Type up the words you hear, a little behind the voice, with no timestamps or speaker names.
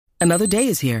Another day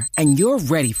is here, and you're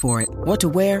ready for it. What to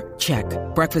wear? Check.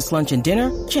 Breakfast, lunch, and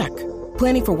dinner? Check.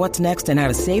 Planning for what's next and how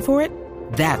to save for it?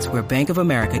 That's where Bank of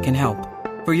America can help.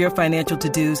 For your financial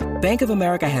to-dos, Bank of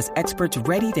America has experts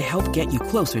ready to help get you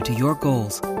closer to your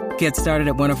goals. Get started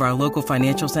at one of our local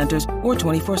financial centers or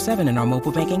 24/7 in our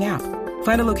mobile banking app.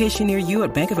 Find a location near you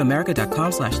at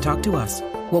bankofamerica.com/talktous.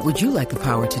 What would you like the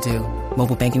power to do?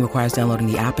 Mobile banking requires downloading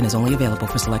the app and is only available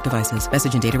for select devices.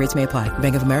 Message and data rates may apply.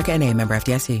 Bank of America N.A., member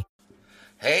FDIC.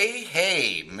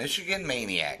 Hey, Michigan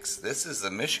Maniacs. This is the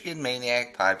Michigan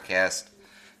Maniac Podcast,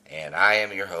 and I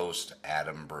am your host,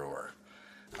 Adam Brewer.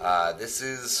 This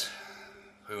is,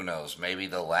 who knows, maybe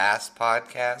the last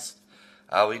podcast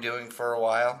I'll be doing for a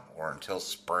while, or until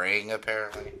spring,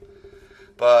 apparently.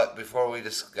 But before we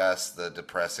discuss the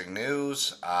depressing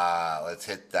news, let's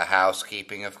hit the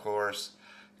housekeeping, of course.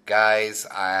 Guys,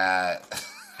 I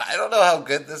don't know how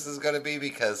good this is going to be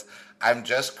because I'm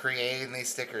just creating these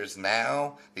stickers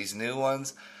now, these new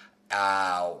ones,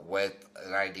 with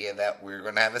an idea that we're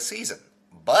going to have a season.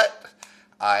 But,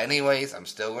 anyways, I'm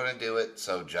still going to do it,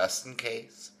 so just in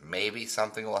case, maybe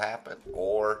something will happen,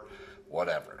 or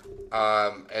whatever.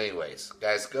 Anyways,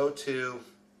 guys, go to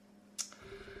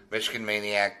Michigan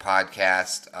Maniac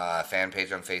Podcast fan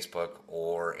page on Facebook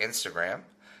or Instagram,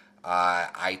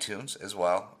 iTunes as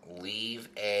well. Leave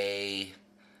a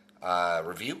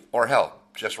review, or hell,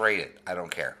 just rate it. I don't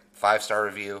care. 5-star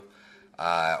review,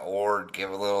 or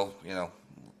give a little,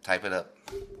 type it up.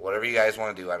 Whatever you guys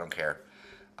want to do, I don't care.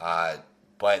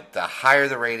 But the higher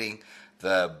the rating,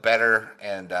 the better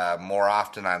and more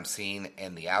often I'm seen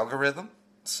in the algorithm.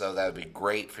 So that would be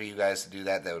great for you guys to do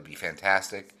that. That would be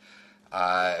fantastic.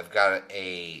 I've got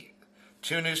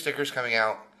 2 new stickers coming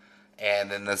out, and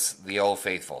then the Old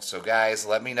Faithful. So guys,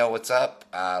 let me know what's up.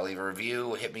 Leave a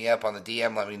review. Hit me up on the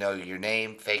DM. Let me know your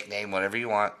name, fake name, whatever you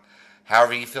want.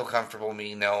 However you feel comfortable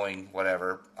me knowing,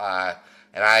 whatever.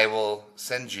 And I will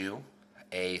send you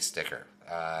a sticker.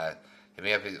 Hit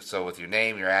me up with your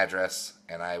name, your address,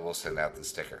 and I will send out the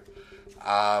sticker.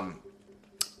 And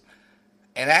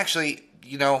actually,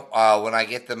 when I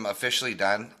get them officially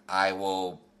done, I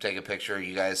will take a picture.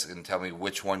 You guys can tell me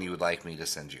which one you would like me to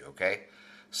send you, okay?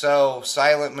 So,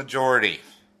 Silent Majority,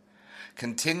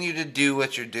 continue to do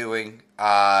what you're doing.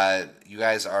 You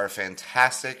guys are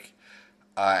fantastic.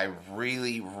 I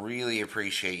really, really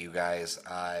appreciate you guys.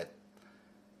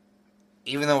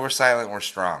 Even though we're silent, we're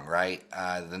strong, right?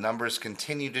 The numbers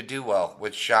continue to do well,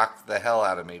 which shocked the hell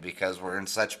out of me because we're in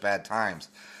such bad times.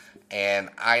 And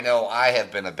I know I have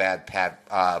been a bad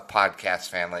podcast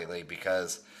fan lately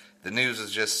because the news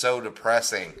is just so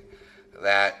depressing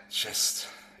that just,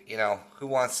 who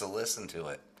wants to listen to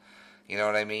it? You know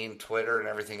what I mean? Twitter and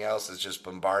everything else is just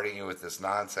bombarding you with this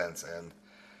nonsense, and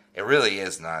it really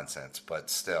is nonsense, but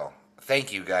still.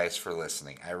 Thank you guys for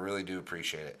listening. I really do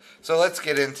appreciate it. So let's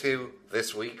get into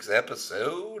this week's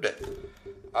episode.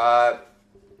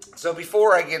 So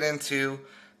before I get into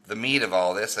the meat of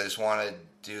all this, I just want to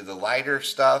do the lighter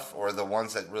stuff, or the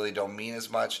ones that really don't mean as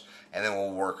much, and then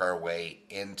we'll work our way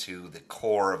into the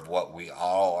core of what we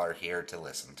all are here to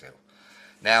listen to.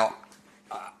 Now,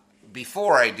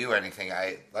 before I do anything,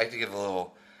 I'd like to give a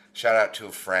little shout out to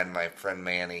a friend, my friend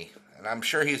Manny, and I'm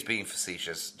sure he's being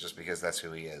facetious just because that's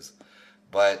who he is.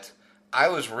 But I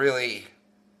was really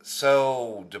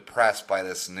so depressed by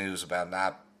this news about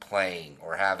not playing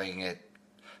or having it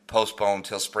postponed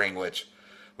till spring, which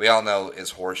we all know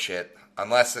is horseshit.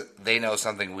 Unless they know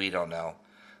something we don't know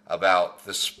about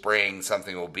the spring,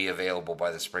 something will be available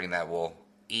by the spring that will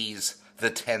ease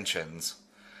the tensions.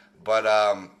 But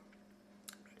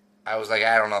I was like,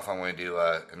 I don't know if I'm going to do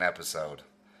an episode.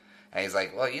 And he's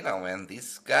like, well, man,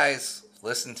 these guys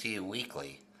listen to you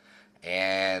weekly.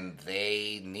 And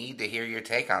they need to hear your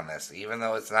take on this. Even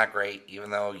though it's not great,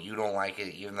 even though you don't like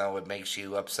it, even though it makes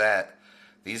you upset,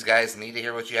 these guys need to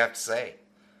hear what you have to say.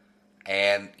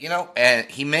 And, and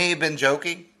he may have been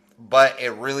joking, but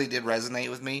it really did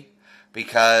resonate with me.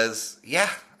 Because,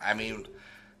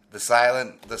 the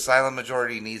silent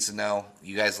majority needs to know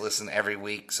you guys listen every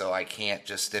week, so I can't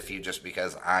just stiff you just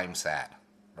because I'm sad,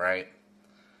 right?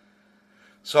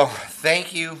 So,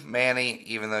 thank you, Manny,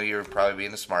 even though you're probably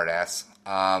being a smartass.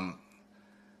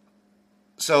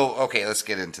 Okay, let's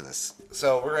get into this.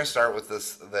 So, we're going to start with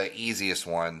the easiest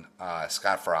one,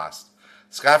 Scott Frost.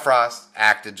 Scott Frost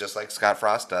acted just like Scott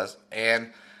Frost does,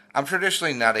 and I'm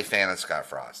traditionally not a fan of Scott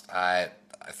Frost. I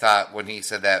thought when he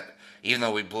said that, even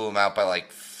though we blew him out by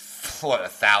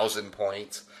 1,000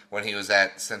 points when he was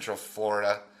at Central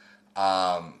Florida,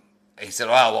 he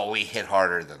said, we hit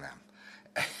harder than them.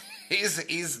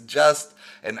 He's just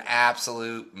an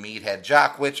absolute meathead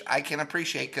jock, which I can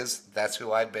appreciate because that's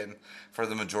who I've been for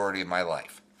the majority of my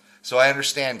life. So I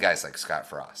understand guys like Scott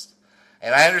Frost.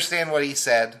 And I understand what he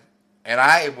said. And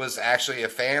I was actually a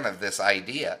fan of this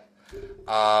idea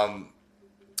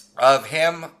of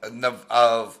him,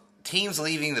 of teams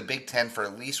leaving the Big Ten for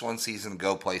at least one season to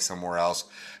go play somewhere else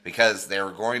because they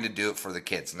were going to do it for the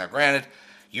kids. Now, granted,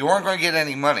 you weren't going to get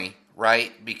any money,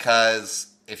 right? Because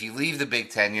if you leave the Big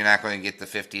Ten, you're not going to get the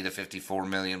 50 to 54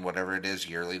 million, whatever it is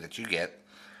yearly that you get.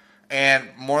 And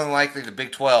more than likely, the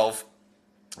Big 12,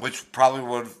 which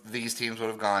probably these teams would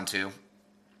have gone to,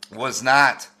 was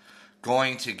not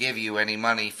going to give you any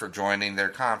money for joining their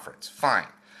conference. Fine.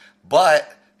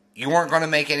 But you weren't going to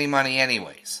make any money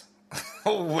anyways.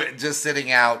 Just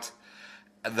sitting out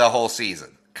the whole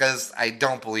season. Because I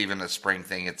don't believe in a spring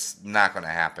thing. It's not going to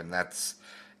happen. That's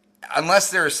unless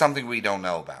there is something we don't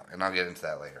know about. And I'll get into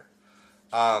that later.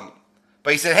 But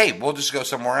he said, hey, we'll just go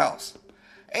somewhere else.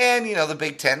 And, the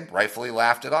Big Ten rightfully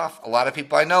laughed it off. A lot of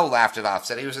people I know laughed it off.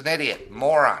 Said he was an idiot.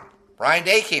 Moron. Ryan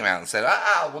Day came out and said,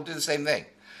 we'll do the same thing.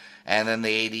 And then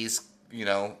the 80s,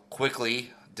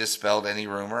 quickly dispelled any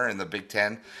rumor in the Big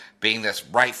Ten being this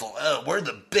rightful, we're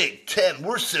the Big Ten,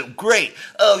 we're so great.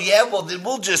 Oh, yeah, well, then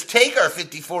we'll just take our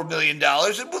 $54 million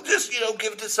and we'll just,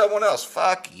 give it to someone else.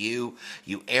 Fuck you,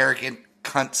 you arrogant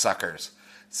cunt suckers.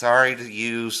 Sorry to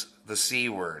use the C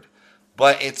word,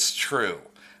 but it's true.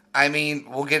 I mean,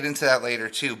 we'll get into that later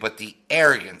too, but the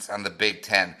arrogance on the Big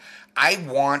Ten. I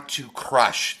want to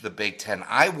crush the Big Ten.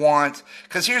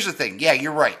 Because here's the thing. Yeah,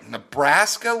 you're right.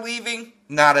 Nebraska leaving,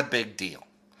 not a big deal.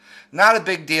 Not a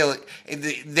big deal.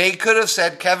 They could have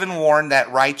said Kevin Warren, that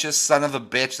righteous son of a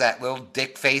bitch, that little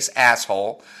dick face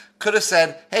asshole, could have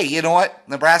said, hey, you know what?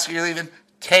 Nebraska, you're leaving?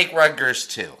 Take Rutgers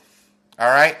too. All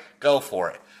right? Go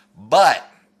for it. But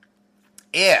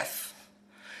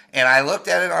and I looked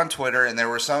at it on Twitter, and there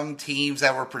were some teams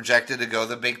that were projected to go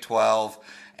the Big 12,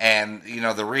 and,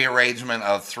 the rearrangement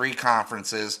of 3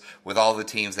 conferences with all the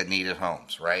teams that needed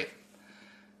homes, right?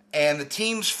 And the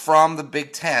teams from the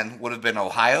Big Ten would have been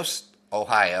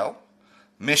Ohio,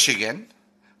 Michigan,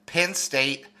 Penn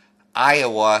State,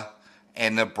 Iowa,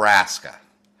 and Nebraska.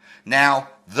 Now,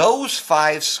 those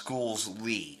 5 schools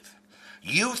leave.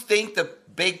 You think the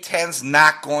Big Ten's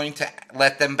not going to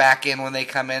let them back in when they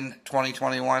come in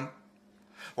 2021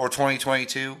 or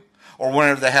 2022? Or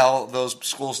whenever the hell those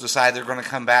schools decide they're going to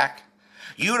come back?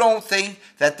 You don't think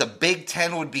that the Big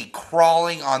Ten would be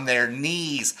crawling on their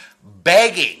knees,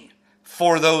 begging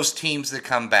for those teams to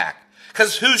come back?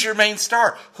 Because who's your main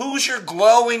star? Who's your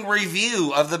glowing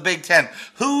review of the Big Ten?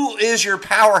 Who is your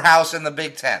powerhouse in the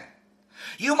Big Ten?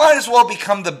 You might as well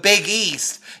become the Big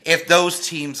East if those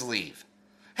teams leave.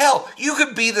 Hell, you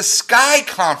could be the Sky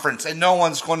Conference and no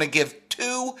one's going to give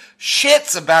 2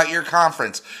 shits about your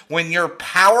conference when your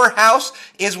powerhouse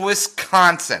is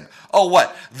Wisconsin. Oh,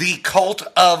 what? The cult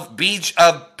of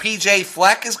PJ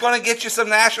Fleck is going to get you some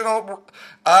national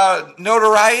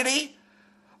notoriety?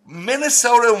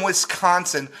 Minnesota and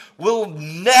Wisconsin will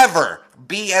never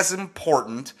be as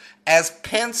important as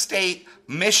Penn State,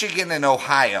 Michigan, and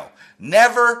Ohio.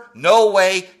 Never, no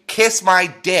way, kiss my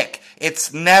dick.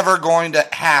 It's never going to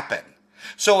happen.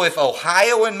 So if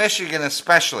Ohio and Michigan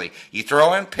especially, you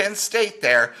throw in Penn State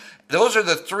there, those are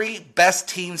the 3 best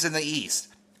teams in the East.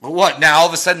 What, now all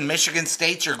of a sudden Michigan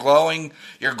State's your glowing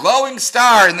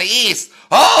star in the East?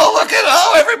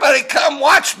 Everybody come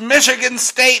watch Michigan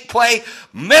State play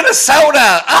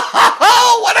Minnesota.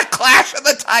 Oh, what a clash of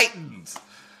the Titans.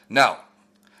 No.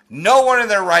 No one in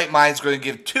their right mind is going to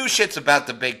give 2 shits about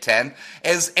the Big Ten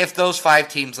as if those 5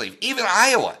 teams leave. Even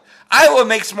Iowa. Iowa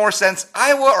makes more sense.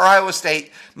 Iowa or Iowa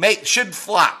State should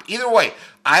flop. Either way,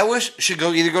 Iowa should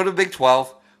either go to Big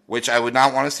 12, which I would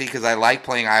not want to see because I like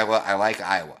playing Iowa. I like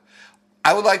Iowa.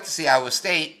 I would like to see Iowa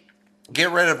State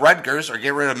get rid of Rutgers or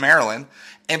get rid of Maryland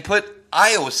and put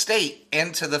Iowa State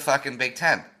into the fucking Big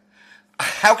Ten.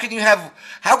 How can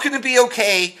it be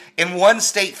okay in one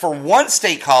state for one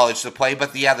state college to play,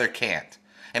 but the other can't?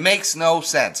 It makes no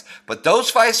sense. But those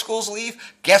 5 schools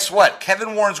leave, guess what?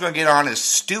 Kevin Warren's going to get on his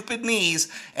stupid knees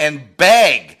and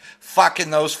beg fucking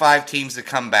those 5 teams to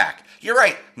come back. You're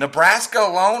right. Nebraska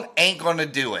alone ain't going to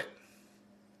do it.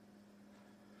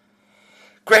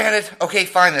 Granted, okay,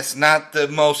 fine, that's not the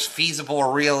most feasible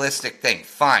or realistic thing.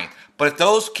 Fine. But if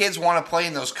those kids want to play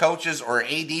and those coaches or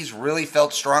ADs really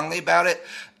felt strongly about it,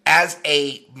 as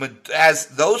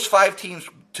those 5 teams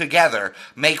together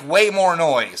make way more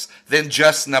noise than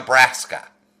just Nebraska.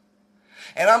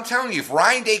 And I'm telling you, if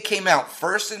Ryan Day came out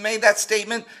first and made that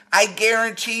statement, I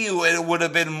guarantee you it would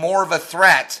have been more of a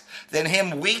threat than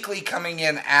him weakly coming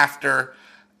in after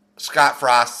Scott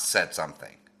Frost said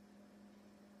something.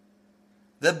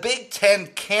 The Big Ten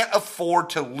can't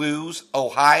afford to lose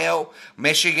Ohio,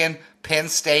 Michigan, Penn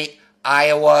State,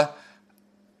 Iowa,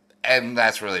 and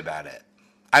that's really about it.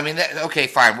 I mean, okay,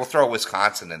 fine, we'll throw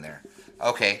Wisconsin in there.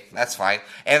 Okay, that's fine.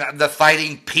 And the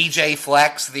Fighting PJ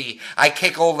Flecks, the I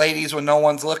kick old ladies when no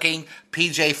one's looking,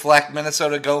 PJ Fleck,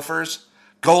 Minnesota Gophers,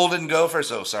 Golden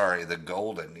Gophers. Oh, sorry, the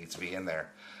Golden needs to be in there.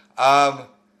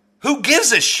 Who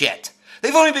gives a shit?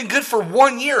 They've only been good for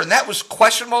 1 year, and that was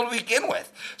questionable to begin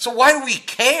with. So why do we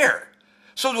care?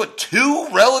 So what, 2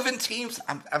 relevant teams?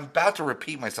 I'm about to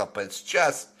repeat myself, but it's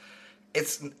just,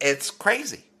 it's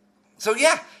crazy. So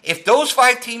yeah, if those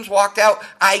 5 teams walked out,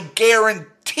 I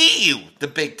guarantee you the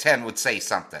Big Ten would say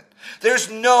something. There's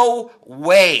no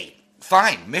way.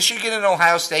 Fine, Michigan and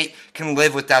Ohio State can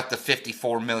live without the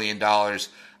 $54 million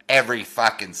every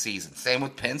fucking season. Same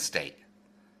with Penn State.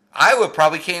 Iowa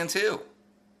probably can too.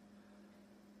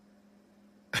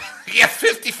 Yeah,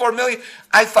 $54 million.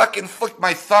 I fucking flicked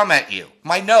my thumb at you.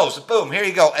 My nose. Boom. Here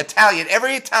you go. Italian.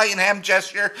 Every Italian hand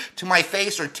gesture to my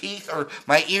face or teeth or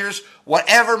my ears,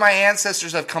 whatever my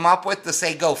ancestors have come up with to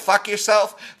say, go fuck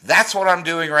yourself, that's what I'm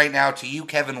doing right now to you,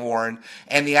 Kevin Warren.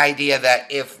 And the idea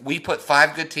that if we put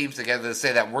 5 good teams together to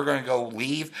say that we're going to go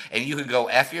leave and you can go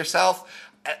F yourself,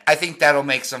 I think that'll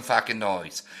make some fucking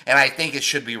noise. And I think it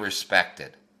should be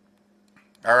respected.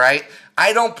 All right?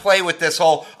 I don't play with this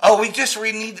whole, we just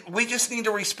need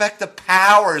to respect the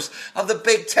powers of the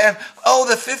Big Ten. Oh,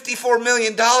 the $54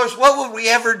 million, what would we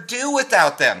ever do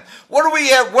without them? What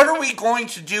are we going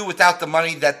to do without the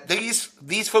money that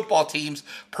these football teams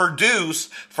produce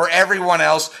for everyone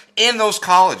else in those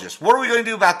colleges? What are we going to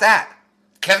do about that?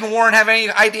 Kevin Warren have any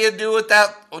idea know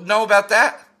about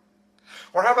that?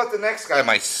 Or how about the next guy on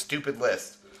my stupid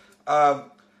list?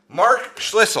 Mark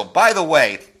Schlissel. By the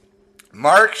way,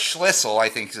 Mark Schlissel, I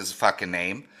think is his fucking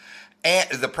name, and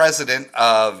the president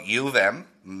of U of M,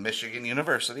 Michigan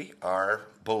University, our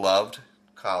beloved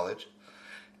college,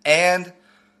 and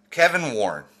Kevin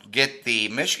Warren get the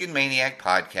Michigan Maniac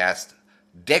podcast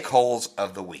dickholes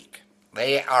of the week.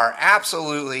 They are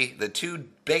absolutely the 2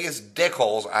 biggest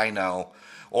dickholes I know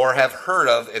or have heard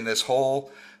of in this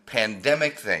whole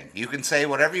pandemic thing. You can say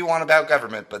whatever you want about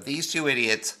government, but these 2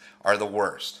 idiots are the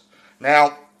worst.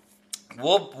 Now,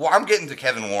 I'm getting to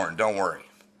Kevin Warren, don't worry.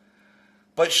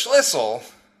 But Schlissel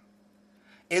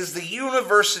is the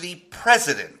university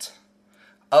president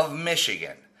of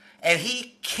Michigan. And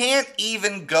he can't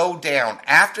even go down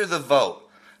after the vote.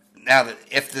 Now,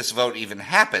 if this vote even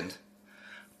happened.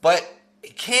 But he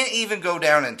can't even go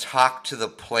down and talk to the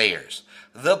players.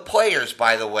 The players,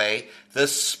 by the way,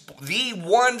 the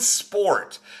one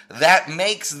sport that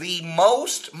makes the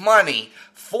most money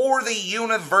for the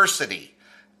university.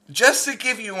 Just to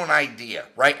give you an idea,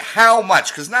 right, how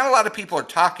much, because not a lot of people are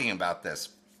talking about this.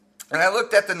 And I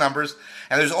looked at the numbers,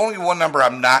 and there's only one number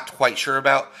I'm not quite sure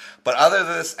about, but other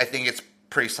than this, I think it's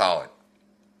pretty solid.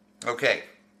 Okay,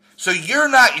 so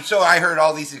I heard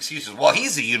all these excuses. Well,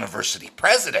 he's a university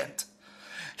president.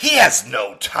 He has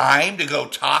no time to go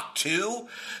talk to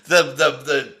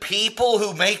the people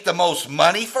who make the most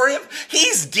money for him.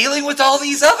 He's dealing with all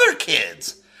these other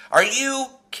kids. Are you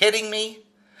kidding me?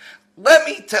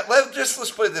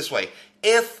 Let's put it this way.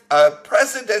 If a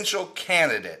presidential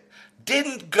candidate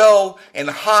didn't go and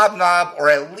hobnob or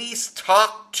at least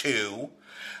talk to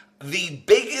the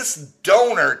biggest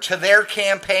donor to their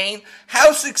campaign,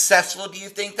 how successful do you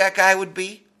think that guy would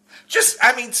be?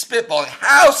 Spitballing.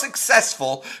 How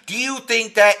successful do you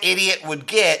think that idiot would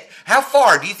get? How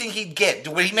far do you think he'd get?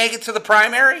 Would he make it to the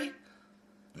primary?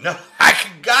 No, I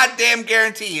can goddamn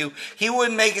guarantee you he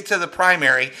wouldn't make it to the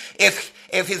primary if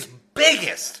his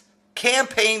biggest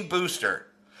campaign booster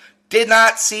did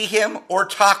not see him or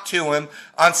talk to him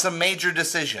on some major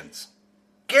decisions.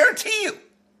 Guarantee you.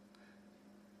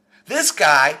 This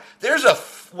guy, there's a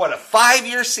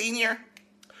 5-year senior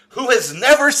who has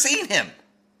never seen him.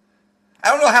 I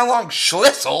don't know how long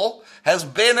Schlissel has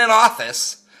been in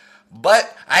office,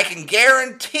 but I can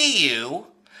guarantee you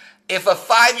if a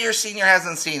 5-year senior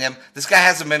hasn't seen him, this guy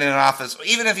hasn't been in office,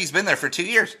 even if he's been there for 2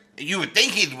 years. You would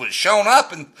think he would have shown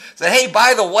up and said, hey,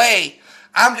 by the way,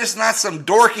 I'm just not some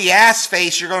dorky ass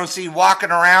face you're going to see walking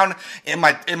around in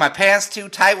my pants too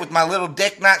tight with my little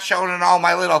dick not showing in all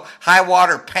my little high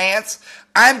water pants.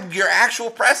 I'm your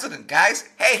actual president, guys.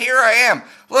 Hey, here I am.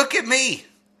 Look at me.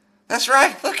 That's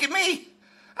right. Look at me.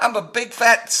 I'm a big,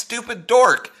 fat, stupid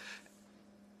dork.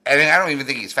 I mean, I don't even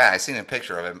think he's fat. I've seen a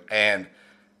picture of him, and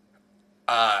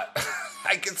I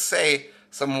could say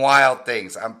some wild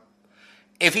things.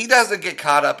 If he doesn't get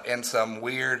caught up in some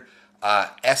weird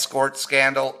escort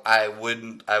scandal, I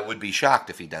would be shocked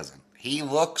if he doesn't. He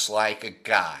looks like a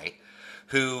guy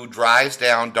who drives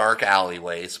down dark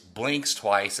alleyways, blinks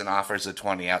twice, and offers a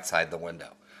 20 outside the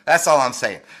window. That's all I'm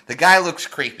saying. The guy looks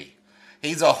creepy.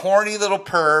 He's a horny little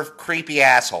perv, creepy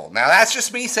asshole. Now, that's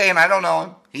just me saying I don't know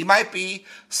him. He might be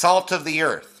salt of the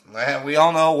earth. We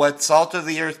all know what salt of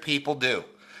the earth people do.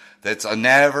 That's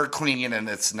never clean and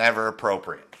it's never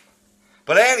appropriate.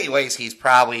 But anyways, he's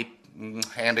probably,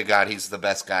 hand to God, he's the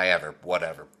best guy ever.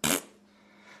 Whatever.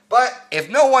 But if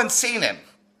no one's seen him,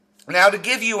 now to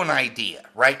give you an idea,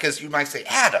 right? Because you might say,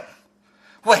 Adam,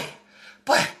 wait,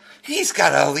 but he's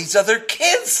got all these other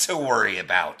kids to worry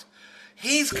about.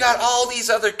 He's got all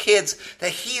these other kids that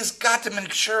he's got to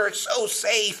make sure it's so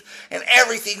safe and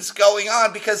everything's going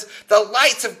on because the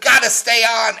lights have got to stay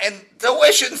on and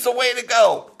tuition's the way to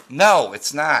go. No,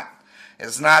 it's not.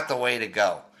 It's not the way to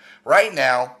go. Right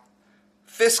now,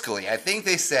 fiscally, I think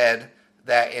they said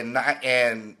that in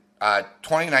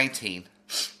 2019,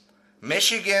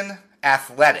 Michigan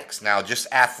athletics, now just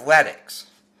athletics,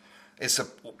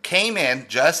 came in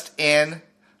just in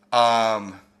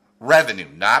revenue,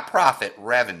 not profit,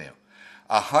 revenue,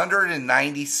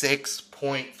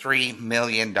 $196.3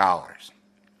 million.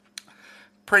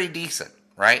 Pretty decent,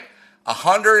 right? Wait, I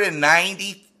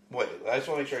just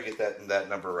want to make sure I get that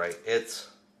number right. It's,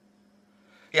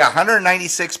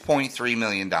 $196.3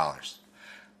 million.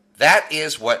 That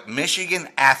is what Michigan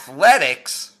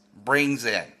athletics brings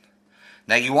in.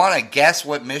 Now, you want to guess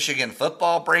what Michigan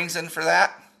football brings in for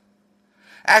that?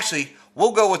 Actually,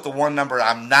 we'll go with the one number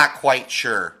I'm not quite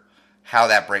sure how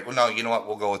that breaks. Well, no, you know what?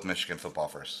 We'll go with Michigan football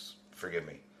first. Forgive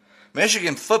me.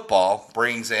 Michigan football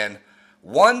brings in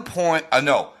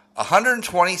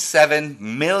 $127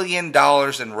 million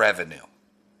in revenue.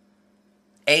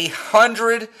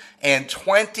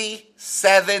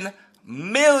 $127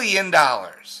 million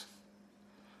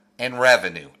in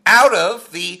revenue out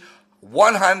of the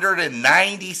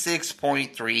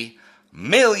 $196.3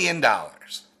 million.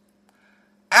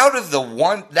 Out of the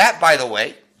one, that, by the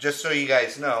way, just so you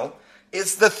guys know,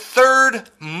 is the third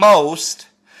most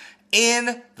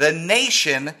in the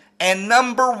nation and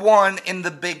number one in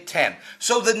the Big Ten.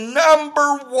 So the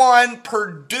number one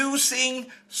producing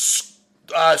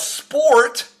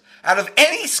sport out of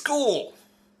any school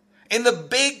in the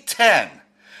Big Ten.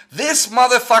 This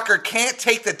motherfucker can't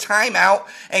take the time out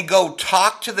and go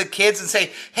talk to the kids and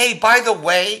say, hey, by the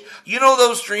way, you know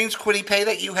those dreams, Quiddy Pay,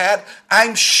 that you had?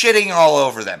 I'm shitting all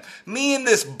over them. Me and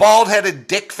this bald-headed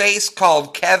dick face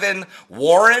called Kevin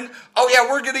Warren, oh yeah,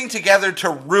 we're getting together to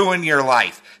ruin your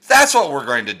life. That's what we're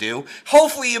going to do.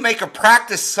 Hopefully you make a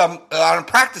practice on a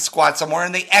practice squad somewhere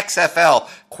in the XFL,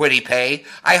 Quiddy Pay.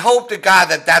 I hope to God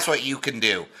that that's what you can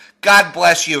do. God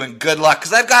bless you and good luck,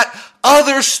 because I've got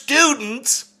other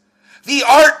students. The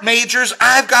art majors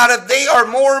they are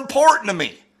more important to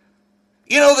me.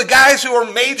 You know, the guys who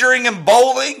are majoring in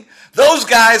bowling, those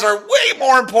guys are way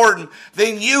more important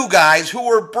than you guys who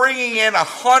are bringing in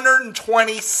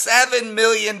 $127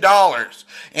 million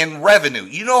in revenue.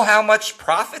 You know how much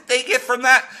profit they get from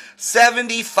that?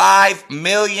 $75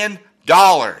 million.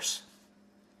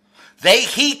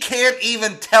 He can't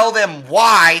even tell them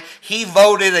why he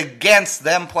voted against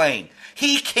them playing.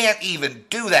 He can't even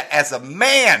do that as a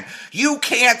man. You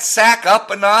can't sack up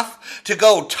enough to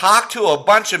go talk to a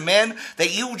bunch of men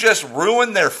that you just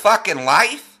ruined their fucking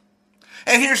life?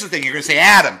 And here's the thing, you're going to say,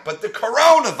 Adam, but the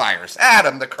coronavirus.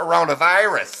 Adam, the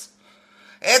coronavirus.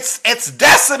 It's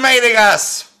decimating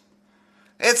us.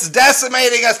 It's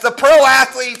decimating us. The pro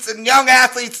athletes and young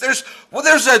athletes, there's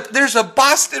a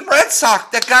Boston Red Sox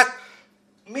that got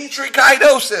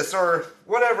myocarditis or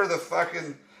whatever the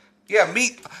fucking...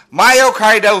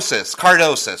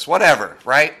 myocarditis, whatever,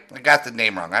 right? I got the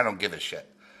name wrong. I don't give a shit.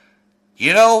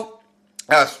 You know,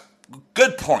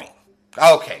 good point.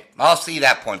 Okay, I'll see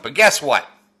that point. But guess what?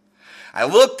 I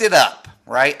looked it up,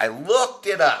 right? You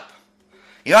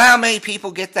know how many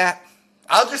people get that?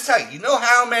 I'll just tell you. You know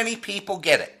how many people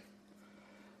get it?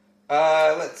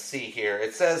 Let's see here.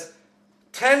 It says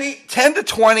 10 to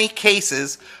 20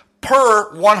 cases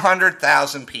per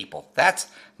 100,000 people. That's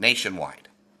nationwide.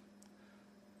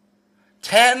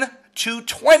 10 to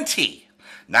 20,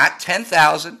 not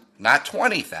 10,000, not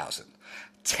 20,000.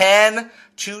 10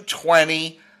 to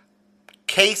 20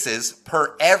 cases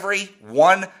per every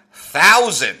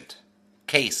 1,000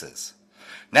 cases.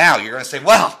 Now, you're going to say,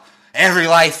 well, every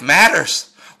life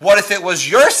matters. What if it was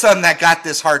your son that got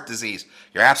this heart disease?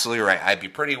 You're absolutely right. I'd be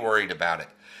pretty worried about it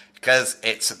because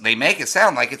they make it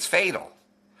sound like it's fatal.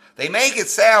 They make it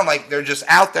sound like they're just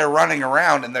out there running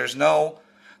around and there is no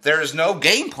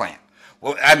game plan.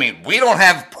 Well, I mean, we don't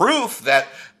have proof that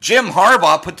Jim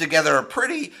Harbaugh put together a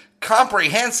pretty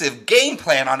comprehensive game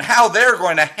plan on how they're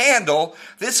going to handle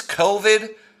this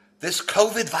COVID this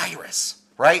COVID virus,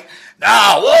 right?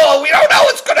 No, whoa, we don't know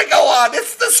what's going to go on.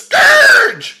 It's the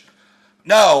scourge.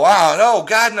 No, oh, no,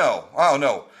 God, no. Oh,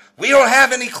 no. We don't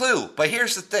have any clue. But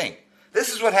here's the thing.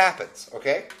 This is what happens,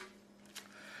 okay?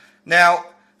 Now,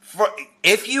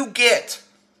 if you get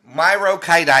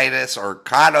myocarditis or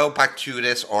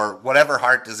cardiopactuitis or whatever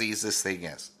heart disease this thing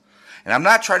is, and I'm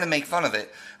not trying to make fun of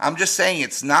it, I'm just saying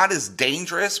it's not as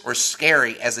dangerous or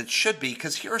scary as it should be,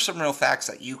 because here are some real facts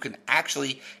that you can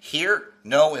actually hear,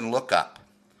 know, and look up.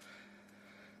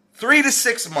 3 to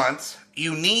 6 months,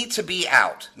 you need to be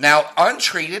out. Now,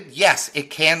 untreated, yes, it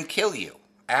can kill you.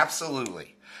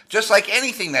 Absolutely. Just like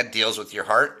anything that deals with your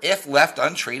heart, if left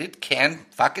untreated, can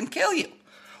fucking kill you.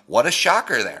 What a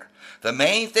shocker there. The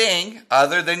main thing,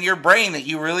 other than your brain, that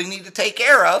you really need to take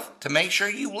care of to make sure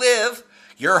you live,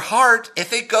 your heart,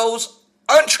 if it goes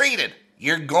untreated,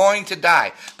 you're going to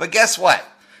die. But guess what?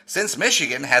 Since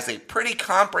Michigan has a pretty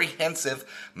comprehensive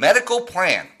medical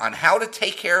plan on how to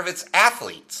take care of its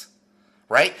athletes,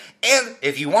 right? And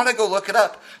if you want to go look it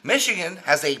up, Michigan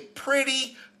has a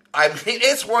pretty,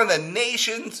 it's one of the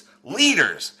nation's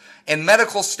leaders in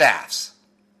medical staffs.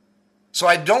 So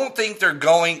I don't think they're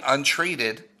going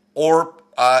untreated or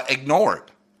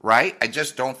ignored, right? I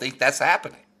just don't think that's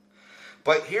happening.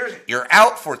 But you're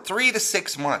out for 3 to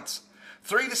 6 months.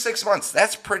 3 to 6 months,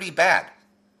 that's pretty bad.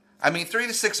 3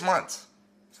 to 6 months.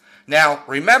 Now,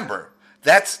 remember,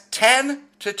 that's 10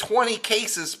 to 20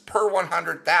 cases per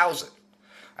 100,000.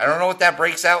 I don't know what that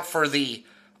breaks out for the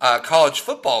college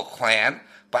football clan,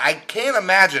 but I can't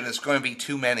imagine it's going to be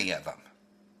too many of them.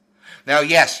 Now,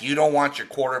 yes, you don't want your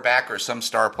quarterback or some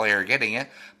star player getting it,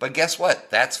 but guess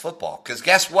what? That's football. Because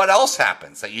guess what else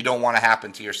happens that you don't want to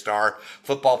happen to your star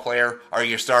football player or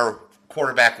your star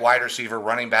quarterback, wide receiver,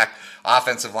 running back,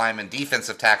 offensive lineman,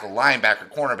 defensive tackle, linebacker,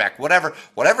 cornerback,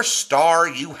 whatever star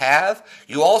you have,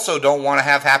 you also don't want to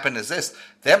have happen is this,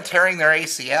 them tearing their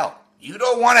ACL. You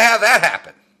don't want to have that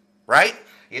happen, right?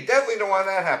 You definitely don't want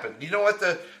that to happen. You know what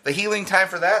the healing time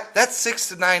for that? That's 6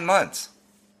 to 9 months.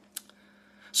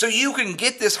 So you can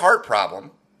get this heart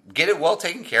problem, get it well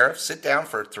taken care of, sit down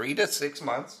for 3 to 6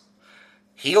 months,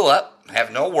 heal up,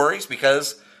 have no worries,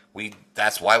 because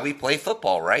that's why we play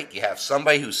football, right? You have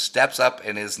somebody who steps up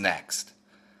and is next.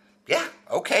 Yeah,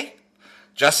 okay.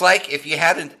 Just like if you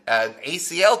had an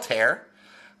ACL tear,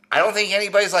 I don't think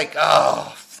anybody's like,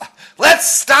 oh,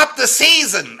 let's stop the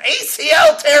season.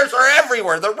 ACL tears are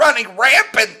everywhere. They're running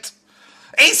rampant.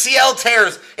 ACL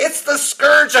tears, it's the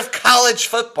scourge of college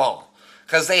football.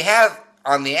 Because they have,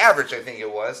 on the average, I think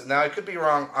it was, now I could be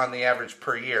wrong on the average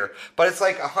per year, but it's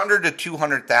like 100 to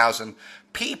 200,000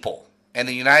 people in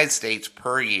the United States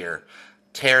per year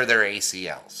tear their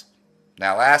ACLs.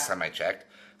 Now, last time I checked,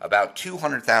 about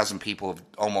 200,000 people have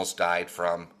almost died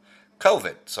from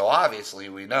COVID. So obviously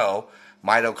we know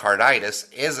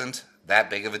myocarditis isn't that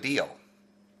big of a deal.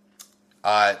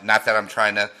 Not that I'm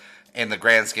trying to, in the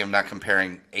grand scheme, not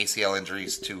comparing ACL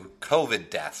injuries to COVID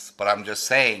deaths, but I'm just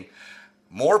saying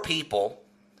more people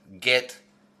get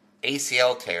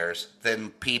ACL tears than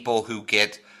people who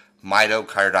get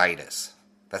myocarditis.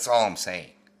 That's all I'm saying.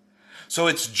 So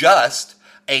it's just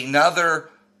another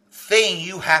thing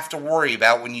you have to worry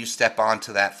about when you step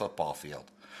onto that football field.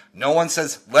 No one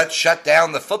says, let's shut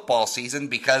down the football season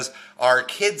because our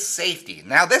kids' safety.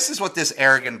 Now, this is what this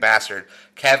arrogant bastard,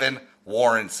 Kevin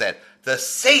Warren, said. The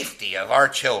safety of our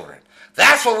children.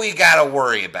 That's what we got to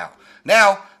worry about.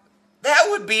 Now, that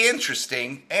would be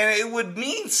interesting, and it would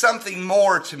mean something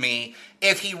more to me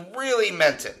if he really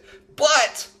meant it.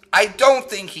 But I don't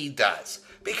think he does.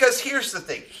 Because here's the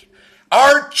thing.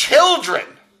 Our children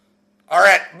are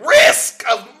at risk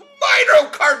of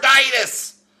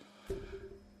myocarditis.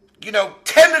 10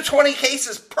 to 20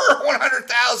 cases per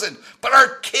 100,000. But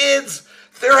our kids,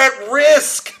 they're at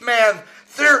risk, man.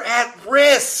 They're at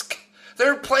risk.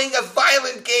 They're playing a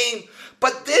violent game.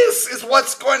 But this is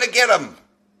what's going to get them.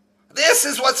 This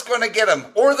is what's going to get them.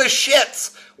 Or the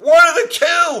shits. One of the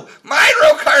two.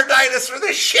 Myocarditis or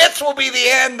the shits will be the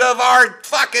end of our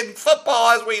fucking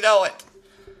football as we know it.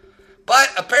 But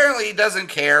apparently he doesn't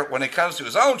care when it comes to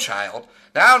his own child.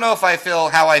 Now, I don't know if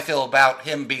how I feel about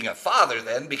him being a father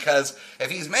then, because if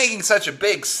he's making such a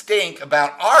big stink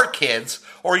about our kids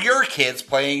or your kids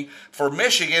playing for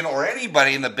Michigan or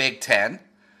anybody in the Big Ten,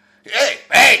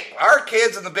 hey, our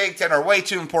kids in the Big Ten are way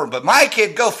too important, but my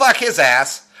kid, go fuck his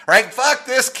ass. Right? Fuck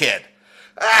this kid.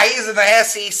 He's in the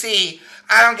SEC.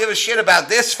 I don't give a shit about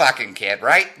this fucking kid,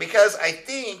 right? Because I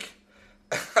think,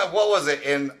 what was it,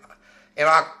 in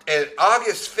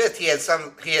August 5th, he had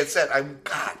said,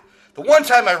 the one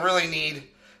time I really need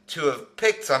to have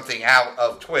picked something out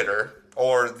of Twitter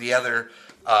or the other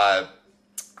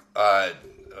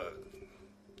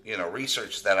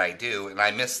research that I do, and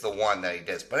I missed the one that he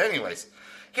does. But anyways,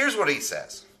 here's what he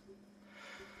says.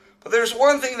 But there's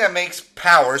one thing that makes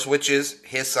Powers, which is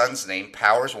his son's name,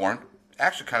 Powers Warren,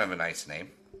 actually kind of a nice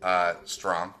name,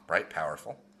 strong, right,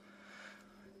 powerful.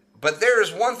 But there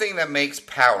is one thing that makes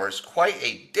Powers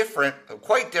quite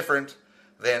different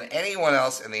than anyone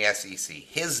else in the SEC.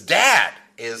 His dad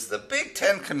is the Big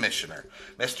Ten commissioner,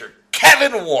 Mr.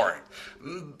 Kevin Warren,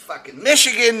 fucking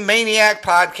Michigan Maniac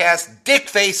Podcast, Dick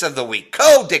Face of the Week,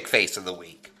 co-Dick Face of the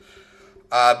Week.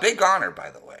 Big honor,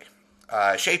 by the way.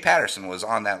 Shea Patterson was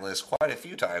on that list quite a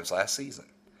few times last season.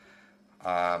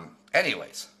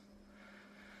 Anyways,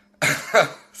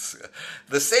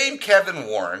 the same Kevin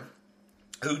Warren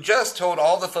who just told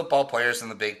all the football players in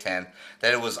the Big Ten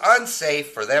that it was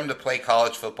unsafe for them to play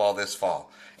college football this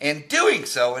fall. In doing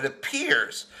so, it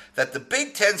appears that the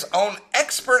Big Ten's own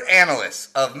expert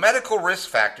analysts of medical risk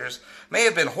factors may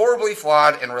have been horribly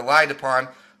flawed and relied upon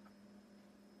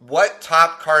what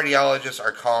top cardiologists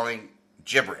are calling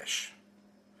gibberish.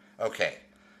 Okay,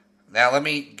 now let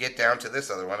me get down to this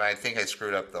other one. I think I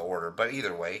screwed up the order, but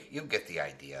either way, you'll get the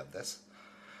idea of this.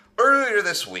 Earlier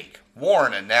this week,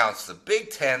 Warren announced the Big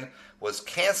Ten was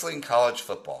canceling college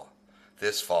football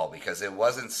this fall because it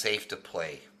wasn't safe to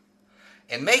play.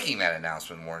 In making that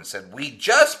announcement, Warren said, "We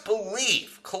just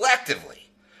believe, collectively,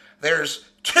 there's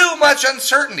too much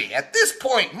uncertainty. At this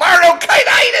point,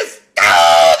 myocarditis,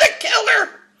 the killer!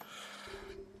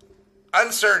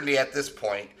 Uncertainty at this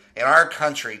point in our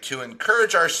country to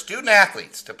encourage our student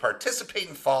athletes to participate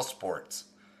in fall sports.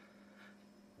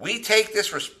 We take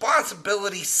this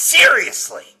responsibility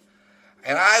seriously,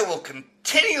 and I will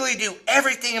continually do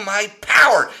everything in my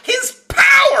power." His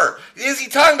power! Is he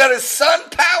talking about his son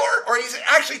power, or is he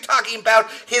actually talking about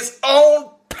his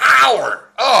own power?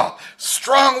 Oh,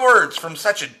 strong words from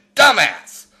such a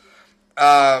dumbass.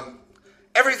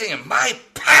 Everything in my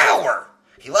power.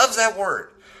 He loves that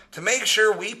word. To make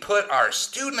sure we put our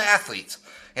student athletes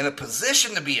in a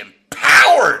position to be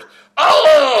empowered.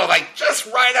 Oh, like just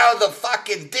right out of the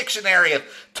fucking dictionary of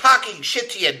talking shit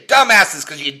to you dumbasses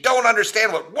because you don't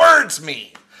understand what words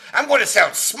mean. I'm going to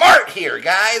sound smart here,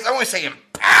 guys. I want to say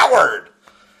empowered.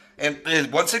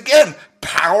 And once again,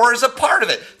 power is a part of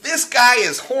it. This guy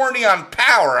is horny on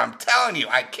power, I'm telling you.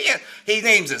 I can't. He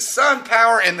names his son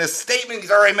Power, and this statement,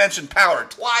 he's already mentioned power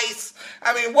twice.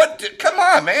 I mean, come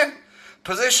on, man.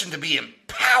 Position to be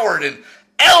empowered and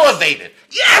elevated.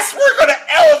 Yes, we're going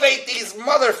to elevate these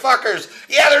motherfuckers.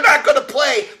 Yeah, they're not going to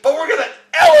play, but we're going to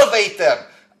elevate them.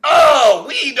 Oh,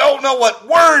 we don't know what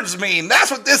words mean.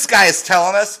 That's what this guy is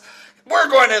telling us. We're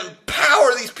going to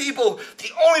empower these people.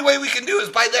 The only way we can do is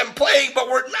by them playing, but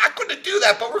we're not going to do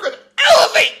that, but we're going to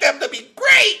elevate them to be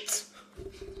great.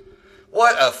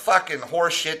 What a fucking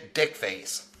horseshit dick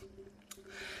face.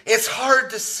 It's hard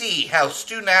to see how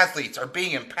student athletes are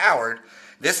being empowered.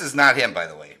 This is not him, by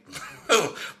the way.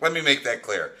 Let me make that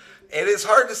clear. It is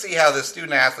hard to see how the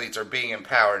student athletes are being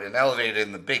empowered and elevated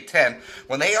in the Big Ten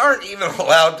when they aren't even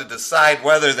allowed to decide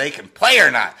whether they can play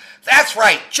or not. That's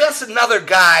right, just another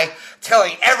guy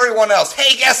telling everyone else,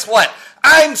 hey, guess what?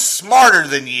 I'm smarter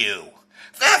than you.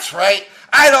 That's right,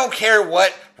 I don't care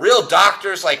what real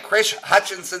doctors like Chris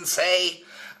Hutchinson say.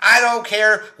 I don't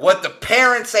care what the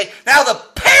parents say. Now the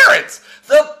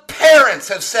parents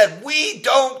have said, we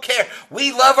don't care.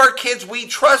 We love our kids. We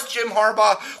trust Jim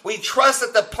Harbaugh. We trust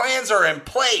that the plans are in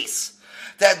place.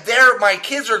 That my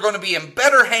kids are going to be in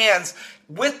better hands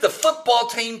with the football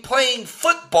team playing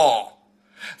football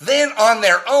than on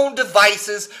their own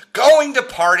devices, going to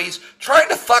parties, trying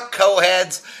to fuck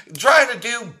co-heads, trying to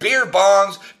do beer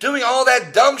bongs, doing all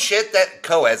that dumb shit that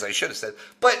co-heads, I should have said,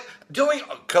 but doing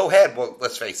co-head, well,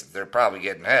 let's face it, they're probably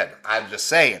getting head. I'm just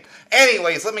saying.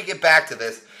 Anyways, let me get back to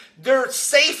this. They're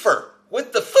safer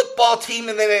with the football team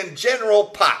and then in general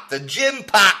pop, the gym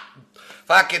pop,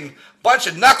 fucking bunch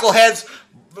of knuckleheads,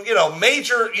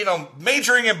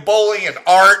 majoring in bowling and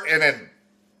art and in,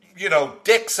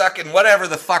 dick sucking, whatever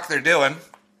the fuck they're doing.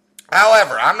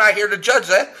 However, I'm not here to judge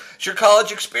that. It's your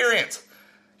college experience.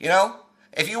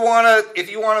 If you want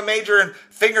to major in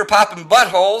finger popping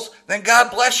buttholes, then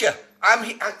God bless you.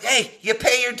 Hey, you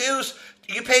pay your dues,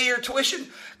 you pay your tuition,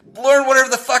 learn whatever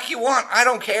the fuck you want. I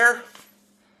don't care.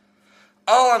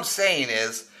 All I'm saying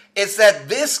is that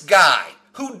this guy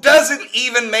who doesn't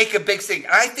even make a big thing,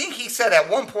 I think he said at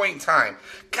one point in time,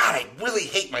 God, I really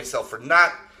hate myself for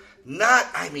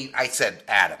I said,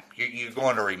 Adam, you're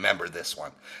going to remember this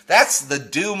one. That's the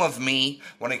doom of me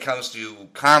when it comes to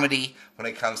comedy, when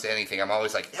it comes to anything. I'm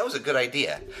always like, that was a good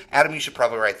idea. Adam, you should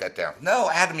probably write that down.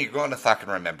 No, Adam, you're going to fucking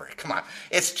remember it. Come on.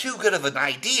 It's too good of an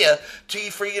idea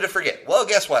for you to forget. Well,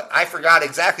 guess what? I forgot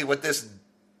exactly what this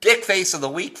dick face of the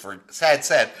week for said, I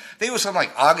think it was something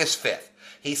like August 5th.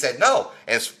 He said, no,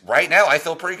 as right now I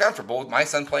feel pretty comfortable with my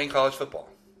son playing college football.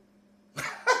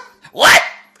 What?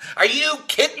 Are you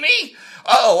kidding me?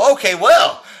 Oh, okay,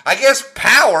 well, I guess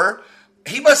power,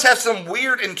 he must have some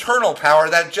weird internal power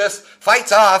that just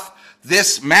fights off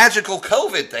this magical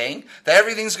COVID thing that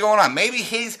everything's going on. Maybe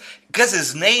because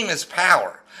his name is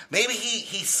Power. Maybe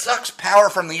he sucks power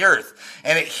from the earth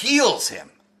and it heals him.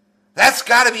 That's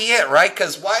got to be it, right?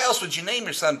 Because why else would you name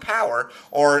your son Power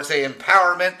or say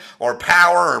empowerment or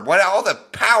power or what all the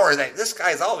power that this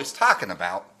guy's always talking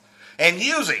about and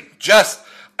using just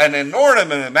an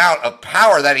inordinate amount of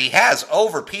power that he has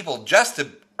over people just to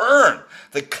earn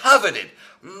the coveted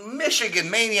Michigan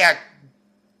Maniac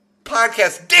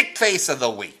Podcast Dick Face of the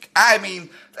Week. I mean,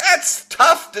 that's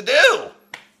tough to do.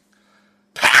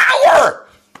 Power!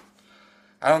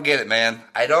 I don't get it, man.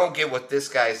 I don't get what this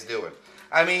guy's doing.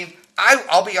 I mean,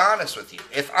 I'll be honest with you.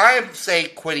 If I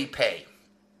say Kwity Paye,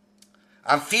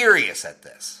 I'm furious at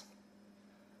this.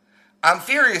 I'm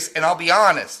furious, and I'll be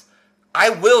honest. I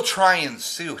will try and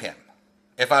sue him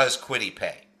if I was Kwity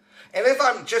Paye. And if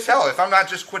I'm not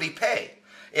just Kwity Paye,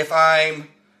 if I'm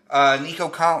Nico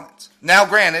Collins. Now,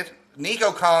 granted,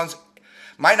 Nico Collins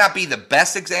might not be the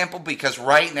best example because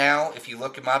right now, if you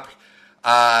look him up,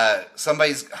 I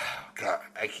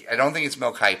don't think it's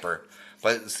Mel Kiper,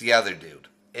 but it's the other dude,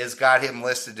 has got him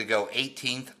listed to go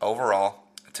 18th overall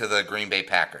to the Green Bay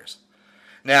Packers.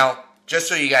 Now, just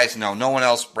so you guys know, no one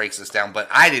else breaks this down, but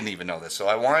I didn't even know this, so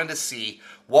I wanted to see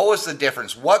what was the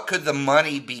difference. What could the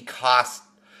money be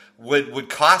would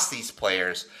cost these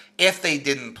players if they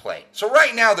didn't play? So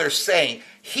right now they're saying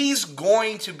he's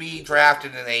going to be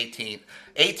drafted in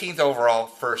 18th overall,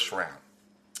 first round.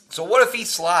 So what if he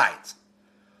slides?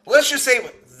 Let's just say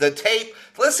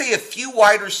let's say a few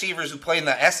wide receivers who play in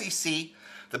the SEC,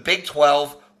 the Big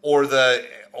 12, or the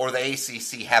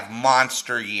ACC have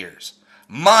monster years,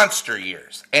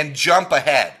 and jump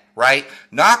ahead, right?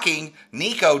 Knocking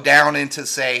Nico down into,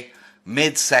 say,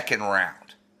 mid-second round.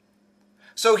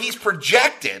 So he's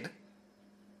projected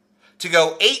to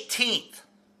go 18th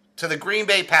to the Green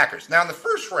Bay Packers. Now, in the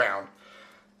first round,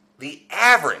 the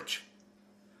average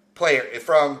player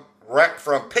from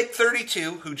pick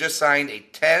 32, who just signed a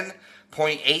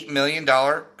 $10.8 million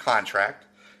contract,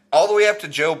 all the way up to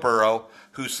Joe Burrow,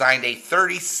 who signed a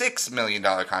 $36 million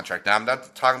contract. Now, I'm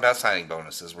not talking about signing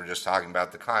bonuses. We're just talking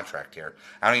about the contract here.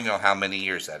 I don't even know how many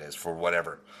years that is for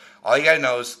whatever. All you got to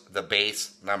know is the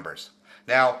base numbers.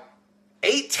 Now,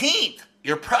 18th,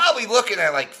 you're probably looking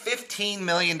at like $15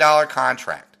 million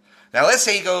contract. Now, let's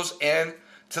say he goes in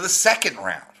to the second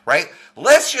round, right?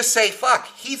 Let's just say,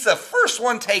 he's the first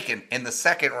one taken in the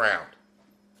second round.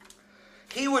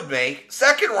 He would make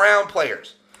second round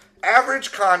players.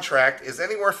 Average contract is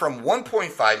anywhere from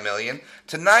 $1.5 million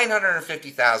to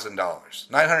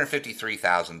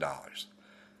 $953,000.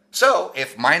 So,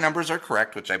 if my numbers are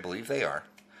correct, which I believe they are,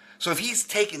 so if he's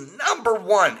taken number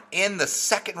one in the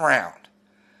second round,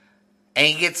 and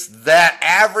he gets that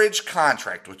average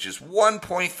contract, which is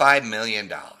 $1.5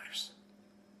 million,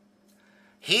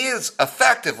 he is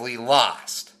effectively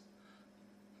lost.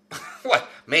 What,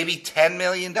 maybe $10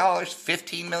 million,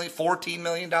 $15 million, $14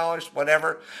 million,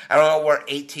 whatever. I don't know where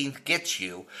 18th gets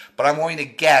you, but I'm going to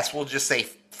guess, we'll just say,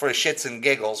 for shits and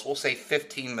giggles, we'll say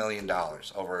 $15 million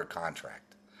over a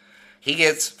contract. He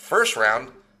gets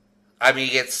second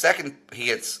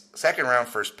round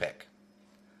first pick.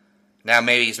 Now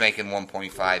maybe he's making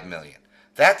 $1.5 million.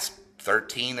 That's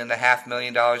 $13.5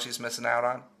 million he's missing out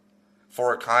on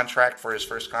for a contract, for his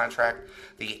first contract.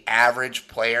 The average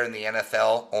player in the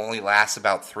NFL only lasts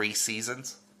about 3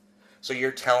 seasons. So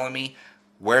you're telling me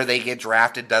where they get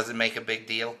drafted doesn't make a big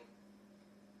deal?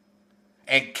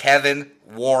 And Kevin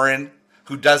Warren,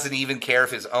 who doesn't even care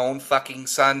if his own fucking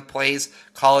son plays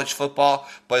college football,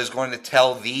 but is going to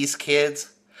tell these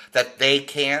kids that they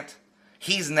can't?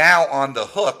 He's now on the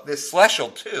hook. This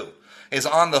Schleschel, too, is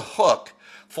on the hook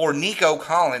for Nico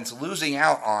Collins losing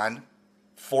out on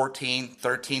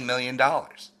 $13 million. How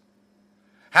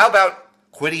about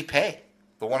Kwity Paye,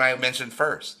 the one I mentioned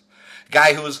first?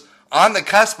 Guy who was on the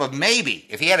cusp of maybe,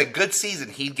 if he had a good season,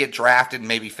 he'd get drafted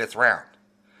maybe 5th round.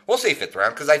 We'll say 5th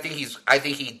round because I think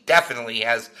he definitely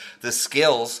has the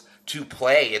skills to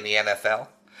play in the NFL.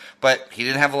 But he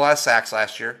didn't have a lot of sacks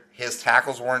last year. His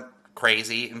tackles weren't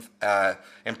crazy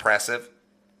impressive,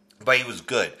 but he was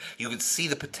good. You could see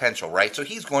the potential, right? So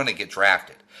he's going to get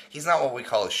drafted. He's not what we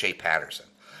call a Shea Patterson.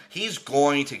 He's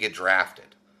going to get drafted.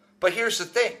 But here's the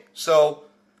thing. So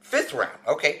 5th round.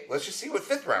 Okay, let's just see what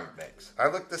 5th round makes. I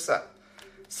looked this up.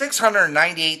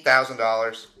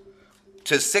 $698,000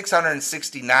 to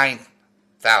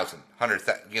 $669,000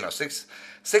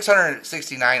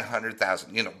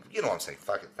 $669,000, you know what I'm saying,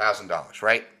 fuck it, $1,000,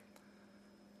 right?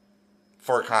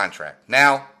 For a contract.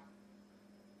 Now,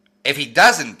 if he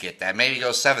doesn't get that, maybe he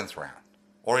goes 7th round.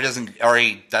 Or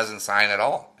he doesn't sign at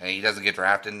all. And he doesn't get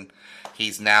drafted, and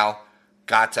he's now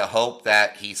got to hope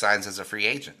that he signs as a free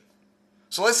agent.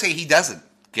 So let's say he doesn't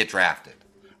get drafted,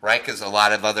 right? Because a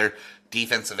lot of other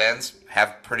defensive ends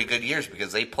have pretty good years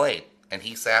because they played, and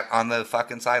he sat on the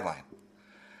fucking sideline.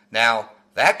 Now,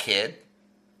 that kid,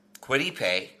 Kwity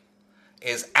Paye,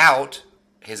 is out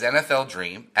his NFL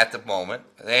dream at the moment.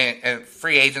 And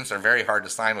free agents are very hard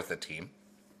to sign with a team.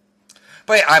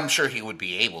 But I'm sure he would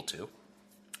be able to.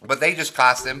 But they just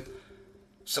cost him,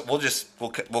 so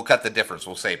we'll cut the difference.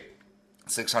 We'll say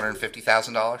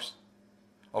 $650,000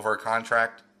 over a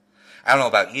contract. I don't know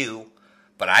about you,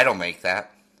 but I don't make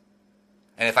that.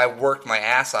 And if I worked my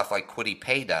ass off like Kwity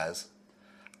Paye does,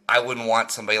 I wouldn't want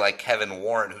somebody like Kevin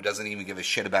Warren, who doesn't even give a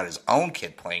shit about his own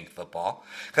kid playing football,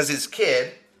 because his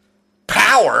kid,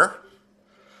 Power,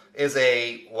 he's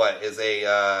a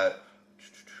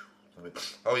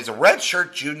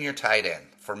redshirt junior tight end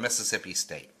for Mississippi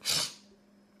State.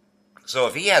 So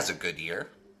if he has a good year,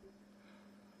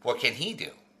 what can he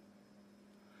do?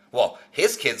 Well,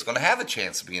 his kid's going to have a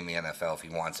chance to be in the NFL if he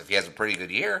wants. If he has a pretty good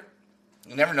year,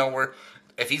 you never know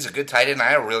if he's a good tight end.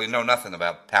 I don't really know nothing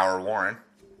about Power Warren.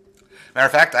 Matter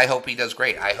of fact, I hope he does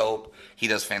great. I hope he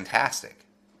does fantastic.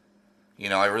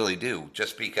 I really do.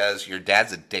 Just because your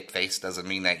dad's a dick face doesn't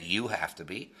mean that you have to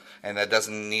be. And that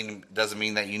doesn't mean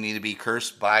that you need to be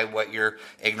cursed by what your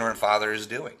ignorant father is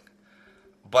doing.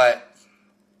 But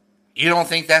you don't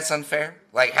think that's unfair?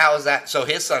 Like, how is that? So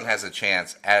his son has a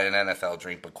chance at an NFL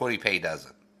dream, but Kwity Paye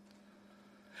doesn't.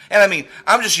 And I mean,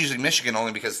 I'm just using Michigan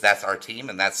only because that's our team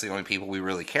and that's the only people we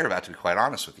really care about, to be quite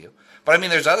honest with you. But I mean,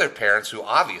 there's other parents who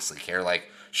obviously care, like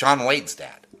Shaun Wade's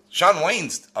dad. Shaun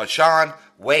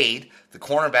Wade, the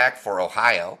cornerback for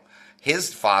Ohio,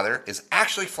 his father is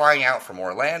actually flying out from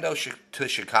Orlando to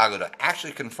Chicago to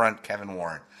actually confront Kevin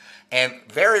Warren. And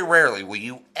very rarely will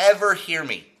you ever hear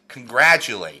me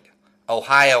congratulate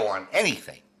Ohio on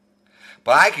anything.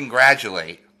 But I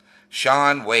congratulate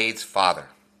Shaun Wade's father.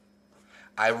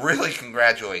 I really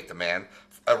congratulate the man,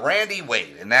 Randy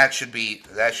Wade, and that should be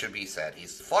said.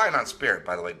 He's flying on Spirit,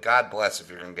 by the way. God bless if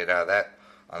you're going to get out of that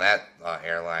on that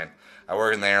airline. I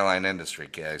work in the airline industry,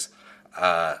 guys.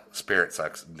 Spirit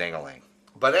sucks, ding-a-ling.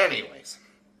 But anyways,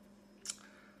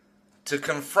 to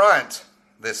confront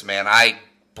this man, I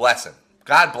bless him.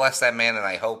 God bless that man, and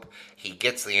I hope he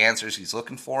gets the answers he's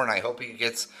looking for, and I hope he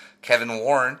gets Kevin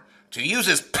Warren to use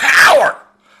his power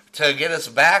to get us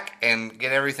back and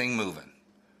get everything moving.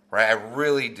 Right? I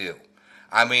really do.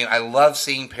 I mean, I love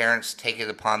seeing parents take it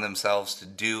upon themselves to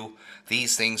do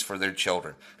these things for their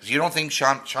children. Because you don't think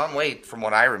Shaun Wade, from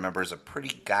what I remember, is a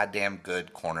pretty goddamn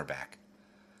good cornerback.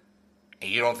 And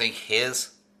you don't think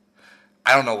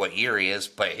I don't know what year he is,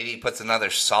 but he puts another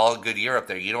solid good year up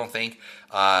there. You don't think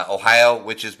Ohio,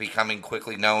 which is becoming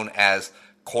quickly known as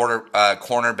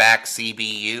cornerback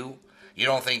CBU, you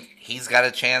don't think he's got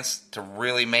a chance to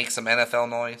really make some NFL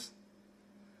noise?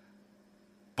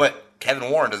 But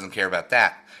Kevin Warren doesn't care about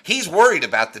that. He's worried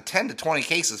about the 10 to 20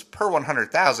 cases per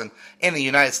 100,000 in the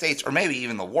United States, or maybe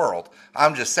even the world.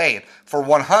 I'm just saying, for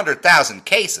 100,000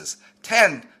 cases,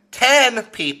 10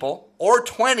 people or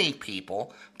 20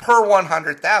 people per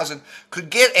 100,000 could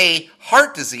get a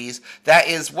heart disease that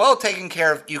is well taken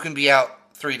care of. You can be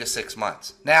out 3 to 6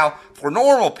 months. Now, for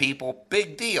normal people,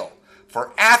 big deal.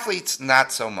 For athletes,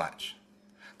 not so much.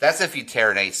 That's if you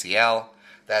tear an ACL.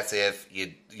 That's if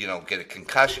you get a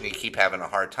concussion, you keep having a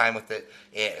hard time with it.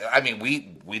 I mean,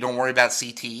 we don't worry about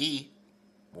CTE.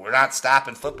 We're not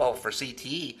stopping football for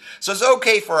CTE. So it's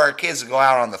okay for our kids to go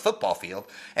out on the football field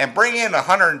and bring in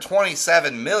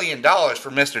 $127 million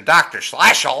for Mr. Dr.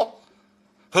 Schleichel,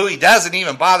 who he doesn't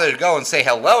even bother to go and say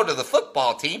hello to the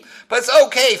football team. But it's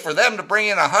okay for them to bring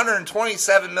in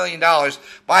 $127 million.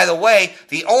 By the way,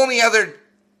 the only other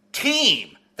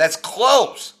team that's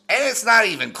close, and it's not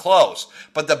even close,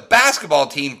 but the basketball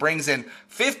team brings in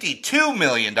 $52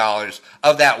 million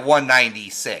of that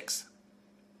 196.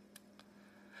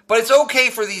 But it's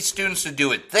okay for these students to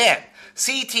do it then.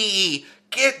 CTE,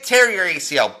 tear your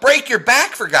ACL, break your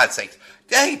back for God's sake.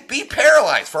 Hey, be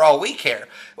paralyzed for all we care.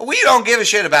 We don't give a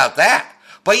shit about that.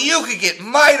 But you could get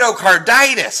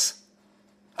myocarditis.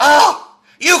 Oh,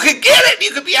 you could get it. You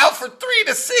could be out for 3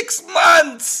 to 6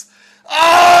 months.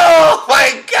 Oh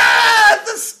my God,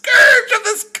 the scourge of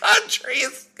this country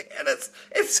is hit us.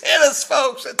 It's hit us,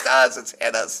 folks. It does. It's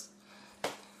hit us.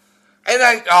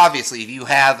 And obviously, if you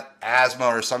have asthma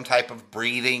or some type of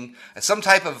breathing, some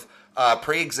type of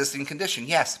pre-existing condition.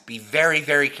 Yes, be very,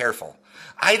 very careful.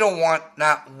 I don't want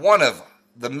not one of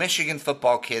the Michigan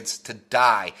football kids to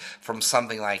die from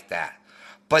something like that.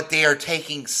 But they are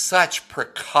taking such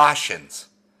precautions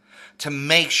to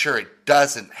make sure it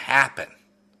doesn't happen.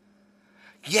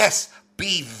 Yes,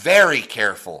 be very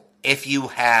careful if you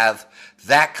have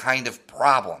that kind of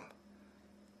problem.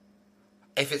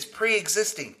 If it's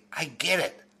pre-existing, I get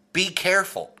it. Be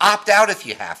careful. Opt out if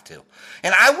you have to.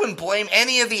 And I wouldn't blame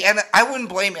any of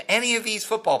these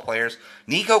football players.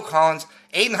 Nico Collins,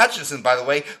 Aiden Hutchinson, by the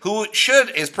way, who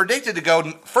is predicted to go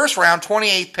first round,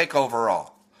 28th pick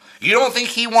overall. You don't think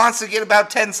he wants to get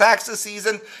about 10 sacks this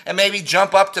season and maybe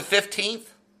jump up to 15th?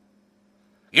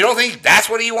 You don't think that's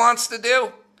what he wants to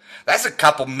do? That's a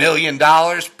couple $1 million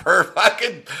per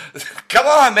fucking... Come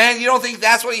on, man. You don't think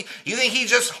that's what you think he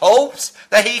just hopes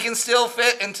that he can still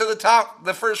fit into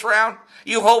the first round?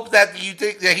 You hope that you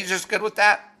think that he's just good with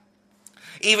that?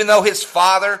 Even though his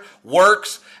father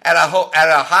works at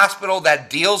a hospital that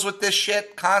deals with this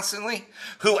shit constantly,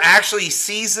 who actually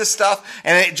sees this stuff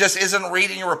and it just isn't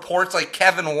reading reports like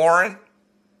Kevin Warren.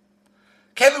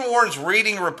 Kevin Warren's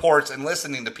reading reports and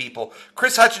listening to people.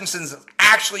 Chris Hutchinson's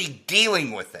actually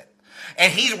dealing with it.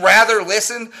 And he'd rather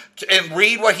listen and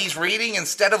read what he's reading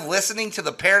instead of listening to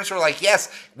the parents who are like,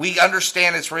 yes, we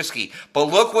understand it's risky, but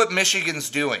look what Michigan's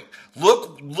doing.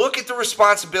 Look at the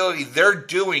responsibility they're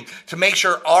doing to make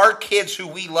sure our kids who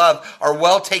we love are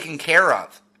well taken care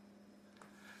of.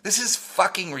 This is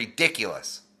fucking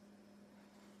ridiculous.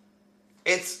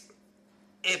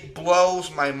 It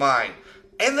blows my mind.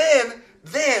 And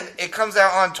then it comes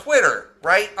out on Twitter,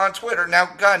 right? On Twitter. Now,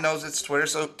 God knows it's Twitter,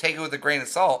 so take it with a grain of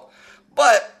salt.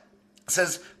 But it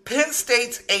says Penn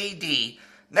State's AD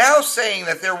now saying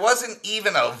that there wasn't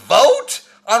even a vote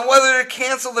on whether to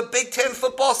cancel the Big Ten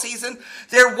football season.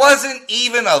 There wasn't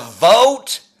even a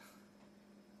vote.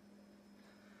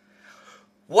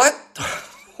 What?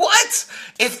 What?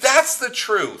 If that's the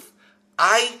truth,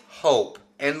 I hope,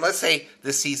 and let's say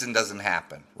this season doesn't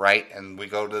happen, right? And we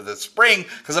go to the spring,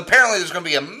 because apparently there's going to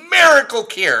be a miracle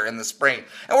cure in the spring.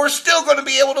 And we're still going to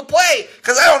be able to play,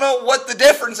 because I don't know what the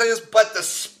difference is, but the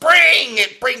spring,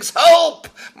 it brings hope.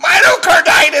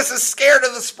 Myocarditis is scared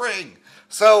of the spring.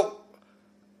 So,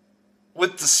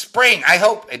 with the spring, I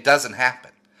hope it doesn't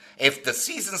happen. If the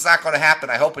season's not going to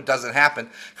happen, I hope it doesn't happen,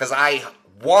 because I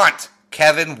want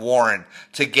Kevin Warren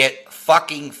to get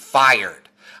fucking fired.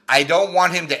 I don't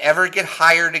want him to ever get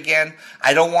hired again.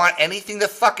 I don't want anything to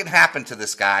fucking happen to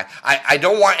this guy. I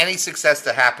don't want any success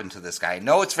to happen to this guy. I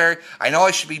know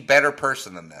I should be a better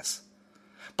person than this.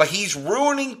 But he's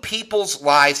ruining people's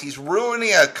lives. He's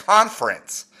ruining a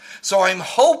conference. So I'm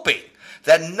hoping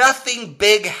that nothing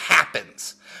big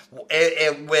happens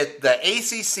with the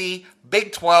ACC,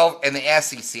 Big 12, and the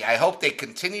SEC. I hope they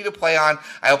continue to play on.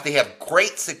 I hope they have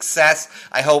great success.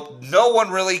 I hope no one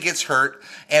really gets hurt.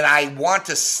 And I want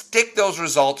to stick those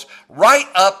results right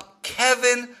up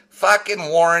Kevin fucking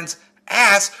Warren's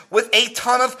ass with a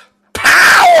ton of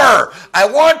power. I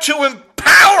want to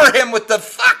empower him with the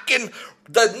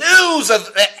news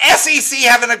of the SEC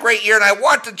having a great year. And I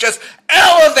want to just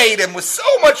elevate him with so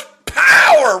much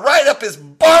power right up his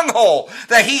bunghole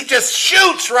that he just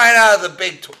shoots right out of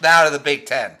the Big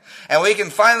Ten. And we can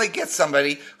finally get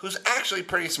somebody who's actually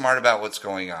pretty smart about what's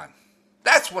going on.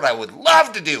 That's what I would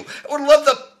love to do. I would love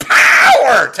the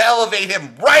power to elevate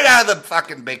him right out of the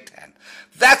fucking Big Ten.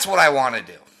 That's what I want to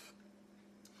do.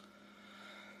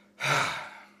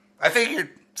 I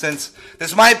figured since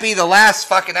this might be the last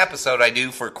fucking episode I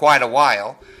do for quite a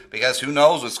while, because who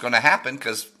knows what's going to happen,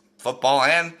 because football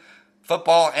and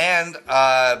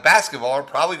basketball are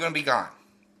probably going to be gone.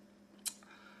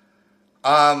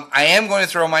 I am going to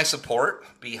throw my support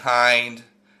behind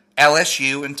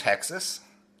LSU and Texas.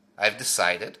 I've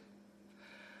decided.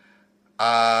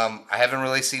 I haven't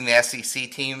really seen the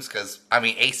ACC teams because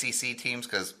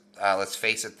let's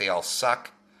face it, they all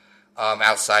suck.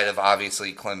 Outside of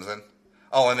obviously Clemson.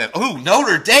 Oh, and then,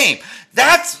 Notre Dame.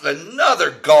 That's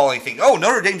another galling thing. Oh,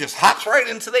 Notre Dame just hops right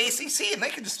into the ACC and we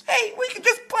can just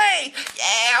play.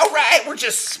 Yeah, all right, we're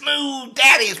just smooth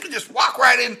daddies. We just walk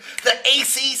right in the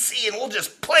ACC and we'll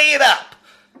just play it up.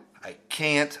 I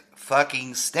can't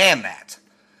fucking stand that.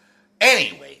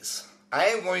 Anyways, I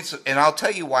am going to, and I'll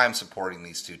tell you why I'm supporting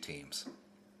these two teams.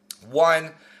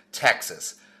 One,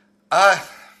 Texas. I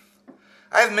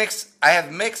have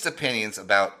mixed opinions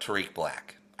about Tariq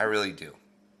Black. I really do.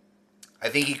 I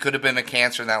think he could have been a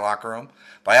cancer in that locker room,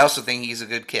 but I also think he's a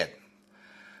good kid.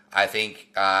 I think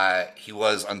he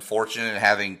was unfortunate in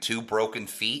having 2 broken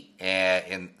feet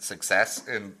in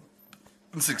successive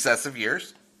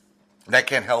years. That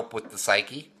can help with the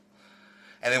psyche.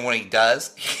 And then when he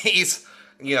does, he's,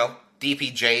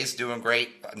 DPJ's doing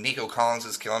great. Nico Collins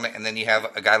is killing it. And then you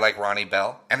have a guy like Ronnie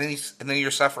Bell. And then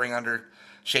you're suffering under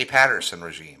Shea Patterson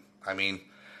regime. I mean,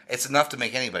 it's enough to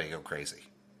make anybody go crazy.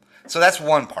 So that's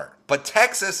one part. But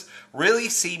Texas really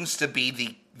seems to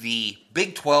be the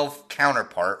Big 12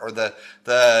 counterpart, or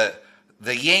the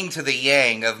yin to the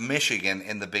yang of Michigan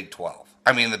in the Big 12.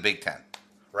 I mean, the Big 10,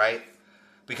 right?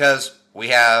 Because we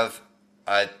have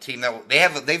a team that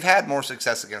they've had more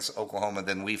success against Oklahoma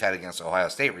than we've had against Ohio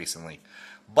State recently.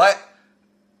 But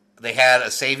they had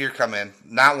a savior come in,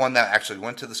 not one that actually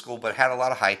went to the school, but had a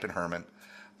lot of hype in Herman.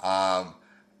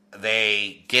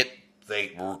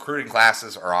 The recruiting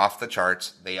classes are off the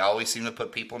charts. They always seem to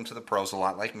put people into the pros, a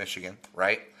lot like Michigan,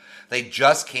 right? They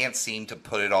just can't seem to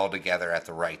put it all together at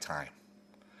the right time.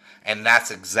 And that's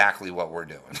exactly what we're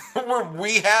doing.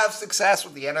 We have success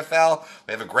with the NFL.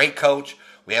 We have a great coach.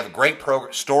 We have a great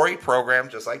story program,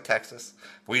 just like Texas.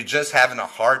 We're just having a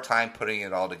hard time putting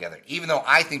it all together, even though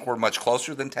I think we're much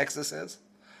closer than Texas is.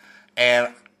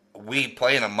 And we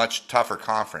play in a much tougher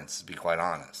conference, to be quite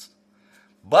honest.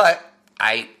 But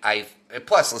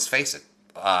plus, let's face it,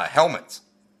 helmets.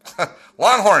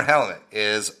 Longhorn helmet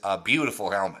is a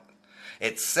beautiful helmet.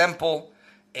 It's simple.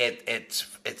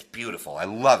 It's beautiful. I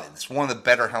love it. It's one of the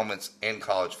better helmets in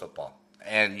college football.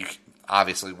 And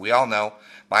obviously, we all know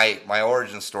my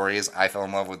origin story is I fell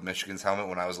in love with Michigan's helmet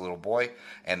when I was a little boy,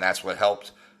 and that's what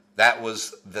helped. That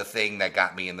was the thing that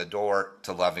got me in the door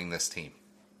to loving this team.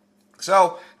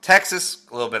 So, Texas,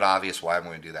 a little bit obvious why I'm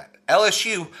going to do that.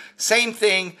 LSU, same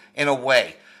thing in a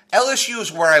way. LSU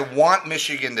is where I want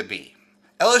Michigan to be.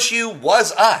 LSU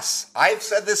was us. I've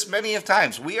said this many of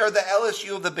times. We are the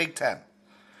LSU of the Big Ten.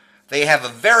 They have a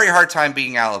very hard time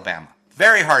beating Alabama.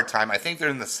 Very hard time. I think they're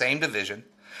in the same division.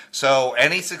 So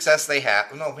any success they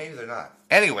have, no, maybe they're not.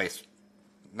 Anyways,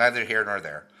 neither here nor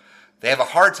there. They have a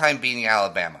hard time beating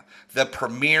Alabama, the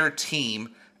premier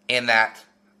team in that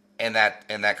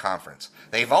conference.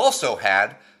 They've also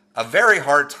had a very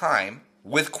hard time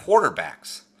with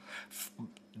quarterbacks.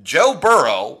 Joe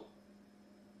Burrow.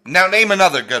 Now name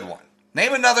another good one.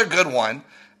 Name another good one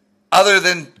other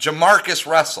than Jamarcus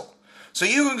Russell. So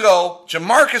you can go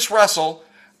Jamarcus Russell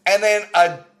and then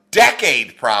a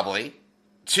decade probably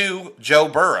to Joe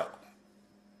Burrow.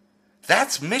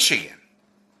 That's Michigan.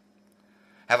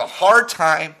 Have a hard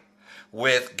time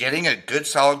with getting a good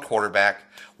solid quarterback.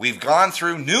 We've gone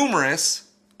through numerous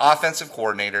offensive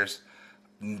coordinators,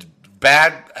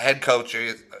 bad head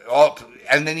coaches,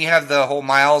 and then you have the whole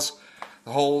Miles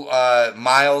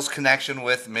connection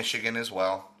with Michigan as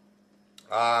well.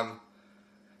 I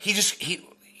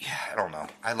don't know.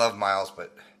 I love Miles,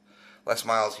 but Les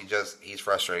Miles, he's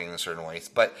frustrating in certain ways.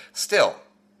 But still,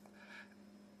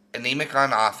 anemic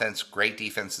on offense, great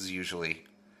defenses usually.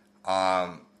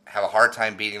 Have a hard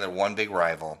time beating their one big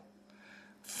rival.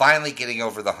 Finally getting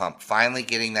over the hump. Finally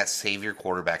getting that savior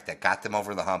quarterback that got them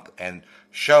over the hump and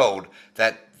showed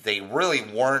that they really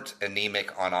weren't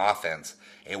anemic on offense.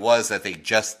 It was that they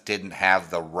just didn't have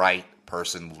the right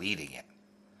person leading it.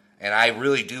 And I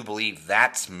really do believe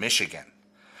that's Michigan.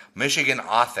 Michigan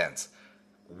offense.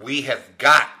 We have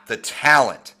got the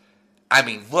talent. I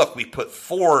mean, look, we put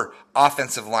 4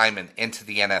 offensive linemen into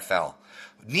the NFL.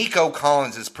 Nico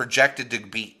Collins is projected to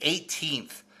be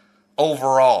 18th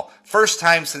overall. First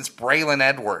time since Braylon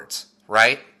Edwards,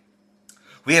 right?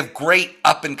 We have great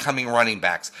up-and-coming running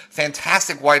backs.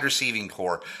 Fantastic wide receiving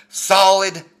core.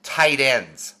 Solid tight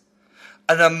ends.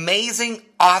 An amazing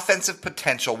offensive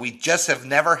potential. We just have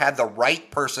never had the right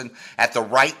person at the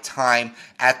right time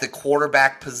at the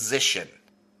quarterback position.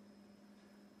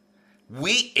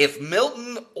 If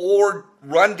Milton or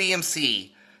Run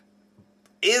DMC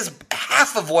is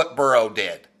half of what Burrow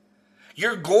did,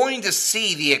 you're going to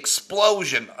see the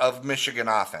explosion of Michigan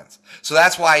offense. So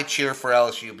that's why I cheer for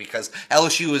LSU, because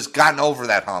LSU has gotten over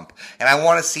that hump, and I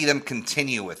want to see them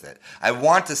continue with it. I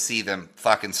want to see them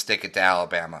fucking stick it to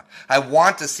Alabama. I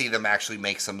want to see them actually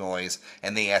make some noise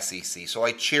in the SEC. So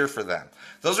I cheer for them.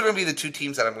 Those are going to be the 2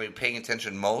 teams that I'm going to be paying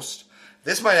attention most.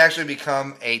 This might actually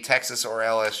become a Texas or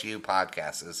LSU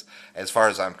podcast as far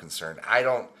as I'm concerned.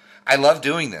 I love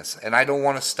doing this, and I don't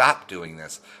want to stop doing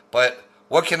this. But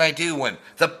what can I do when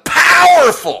the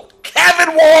powerful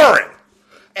Kevin Warren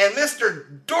and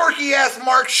Mr. dorky-ass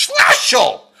Mark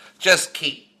Schleschel just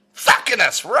keep fucking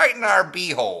us right in our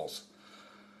b-holes?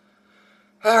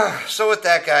 So with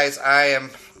that, guys, I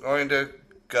am going to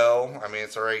go. I mean,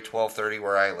 it's already 12:30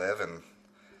 where I live, and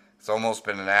it's almost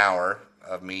been an hour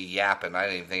of me yapping. I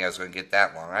didn't even think I was going to get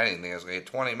that long. I didn't think I was going to get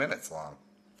 20 minutes long.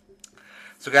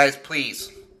 So, guys,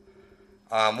 please,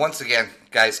 once again,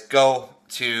 guys, go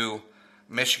to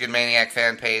Michigan Maniac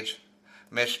fan page.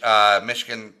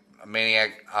 Michigan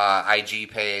Maniac IG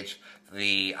page,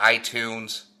 the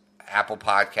iTunes, Apple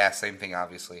Podcast, same thing,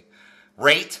 obviously.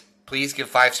 Rate. Please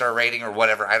give 5-star rating or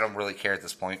whatever. I don't really care at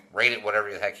this point. Rate it whatever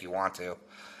the heck you want to.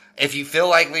 If you feel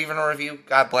like leaving a review,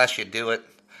 God bless you, do it.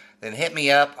 Then hit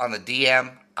me up on the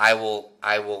DM. I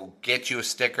will get you a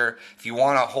sticker. If you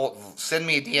want to send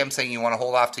me a DM saying you want to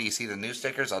hold off till you see the new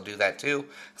stickers. I'll do that too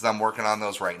because I'm working on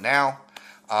those right now.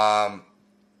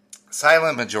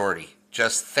 Silent Majority,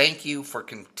 just thank you for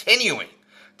continuing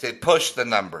to push the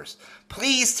numbers.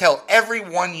 Please tell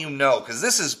everyone you know, because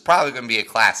this is probably going to be a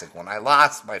classic one. I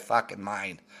lost my fucking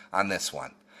mind on this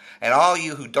one. And all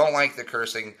you who don't like the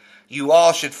cursing, you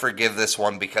all should forgive this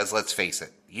one because let's face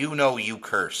it, you know you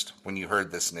cursed when you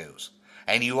heard this news.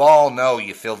 And you all know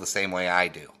you feel the same way I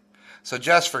do. So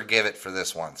just forgive it for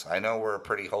this once. I know we're a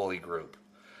pretty holy group.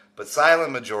 But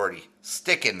Silent Majority,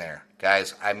 stick in there,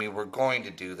 guys. I mean, we're going to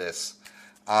do this.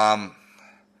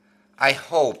 I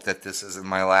hope that this isn't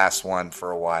my last one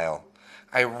for a while.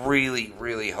 I really,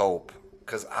 really hope,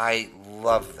 because I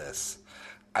love this.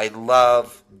 I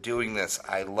love doing this.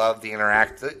 I love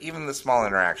the even the small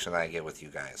interaction that I get with you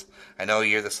guys. I know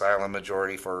you're the Silent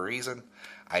Majority for a reason.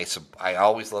 I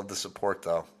always love the support,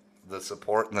 though. The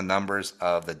support and the numbers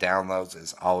of the downloads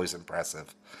is always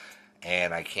impressive.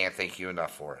 And I can't thank you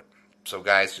enough for it. So,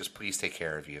 guys, just please take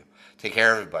care of you. Take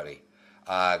care of everybody.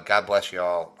 God bless you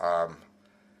all.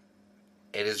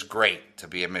 It is great to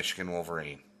be a Michigan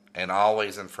Wolverine. And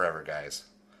always and forever, guys,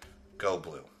 go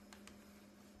blue.